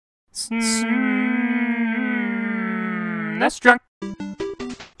SNESdrunk.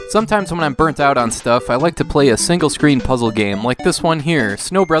 Sometimes when I'm burnt out on stuff, I like to play a single-screen puzzle game like this one here,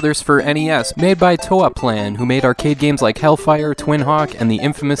 Snow Brothers for NES, made by Toaplan, who made arcade games like Hellfire, Twin Hawk, and the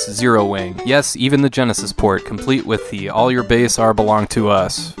infamous Zero Wing. Yes, even the Genesis port, complete with the All Your Base Are Belong to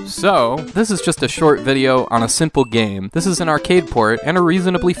Us. So, this is just a short video on a simple game. This is an arcade port, and a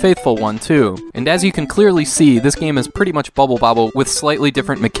reasonably faithful one too. And as you can clearly see, this game is pretty much Bubble Bobble with slightly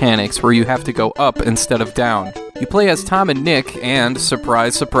different mechanics where you have to go up instead of down. You play as Tom and Nick, and,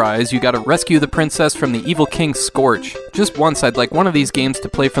 surprise, surprise, you gotta rescue the princess from the evil King Scorch. Just once, I'd like one of these games to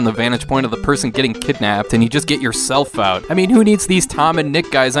play from the vantage point of the person getting kidnapped, and you just get yourself out. I mean, who needs these Tom and Nick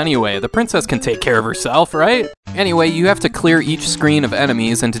guys anyway? The princess can take care of herself, right? Anyway, you have to clear each screen of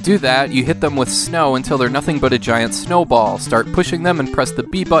enemies, and to do that, you hit them with snow until they're nothing but a giant snowball. Start pushing them and press the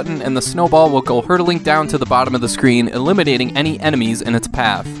B button, and the snowball will go hurtling down to the bottom of the screen, eliminating any enemies in its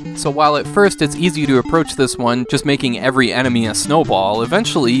path. So while at first it's easy to approach this one, just making every enemy a snowball,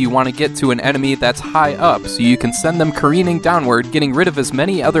 eventually you want to get to an enemy that's high up, so you can send them careening downward, getting rid of as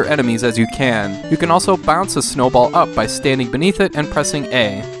many other enemies as you can. You can also bounce a snowball up by standing beneath it and pressing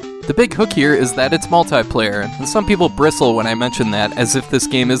A. The big hook here is that it's multiplayer, and some people bristle when I mention that, as if this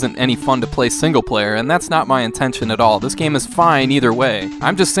game isn't any fun to play single player, and that's not my intention at all. This game is fine either way.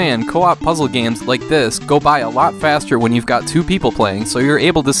 I'm just saying, co-op puzzle games like this go by a lot faster when you've got two people playing, so you're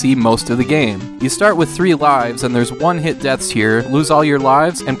able to see most of the game. You start with 3 lives, and there's 1 hit deaths here. Lose all your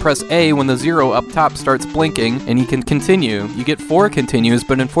lives, and press A when the 0 up top starts blinking, and you can continue. You get 4 continues,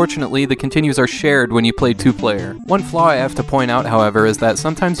 but unfortunately the continues are shared when you play 2-player. One flaw I have to point out, however, is that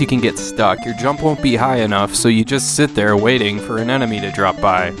sometimes you can get stuck. Your jump won't be high enough, so you just sit there waiting for an enemy to drop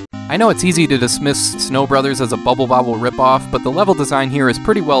by. I know it's easy to dismiss Snow Brothers as a Bubble Bobble ripoff, but the level design here is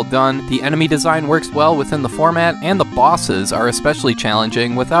pretty well done, the enemy design works well within the format, and the bosses are especially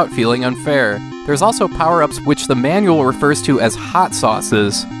challenging without feeling unfair. There's also power-ups which the manual refers to as hot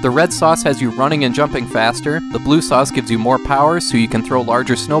sauces. The red sauce has you running and jumping faster, the blue sauce gives you more power so you can throw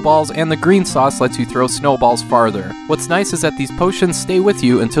larger snowballs, and the green sauce lets you throw snowballs farther. What's nice is that these potions stay with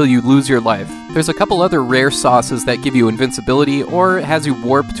you until you lose your life. There's a couple other rare sauces that give you invincibility, or has you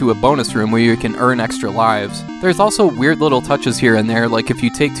warp to a bonus room where you can earn extra lives. There's also weird little touches here and there, like if you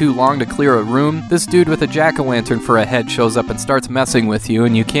take too long to clear a room, this dude with a jack-o'-lantern for a head shows up and starts messing with you,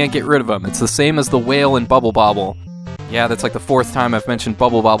 and you can't get rid of him. It's the same as the whale in Bubble Bobble. Yeah, that's like the 4th time I've mentioned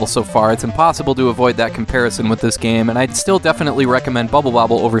Bubble Bobble so far. It's impossible to avoid that comparison with this game, and I'd still definitely recommend Bubble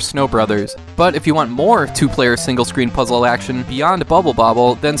Bobble over Snow Brothers. But if you want more 2-player single-screen puzzle action beyond Bubble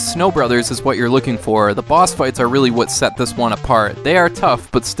Bobble, then Snow Brothers is what you're looking for. The boss fights are really what set this one apart. They are tough,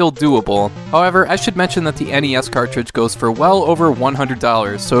 but still doable. However, I should mention that the NES cartridge goes for well over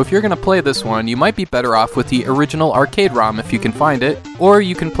 $100, so if you're gonna play this one, you might be better off with the original arcade ROM if you can find it, or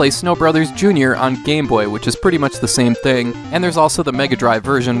you can play Snow Brothers Jr. on Game Boy, which is pretty much the same thing, and there's also the Mega Drive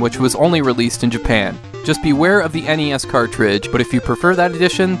version, which was only released in Japan. Just beware of the NES cartridge, but if you prefer that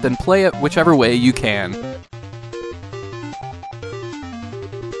edition, then play it whichever way you can.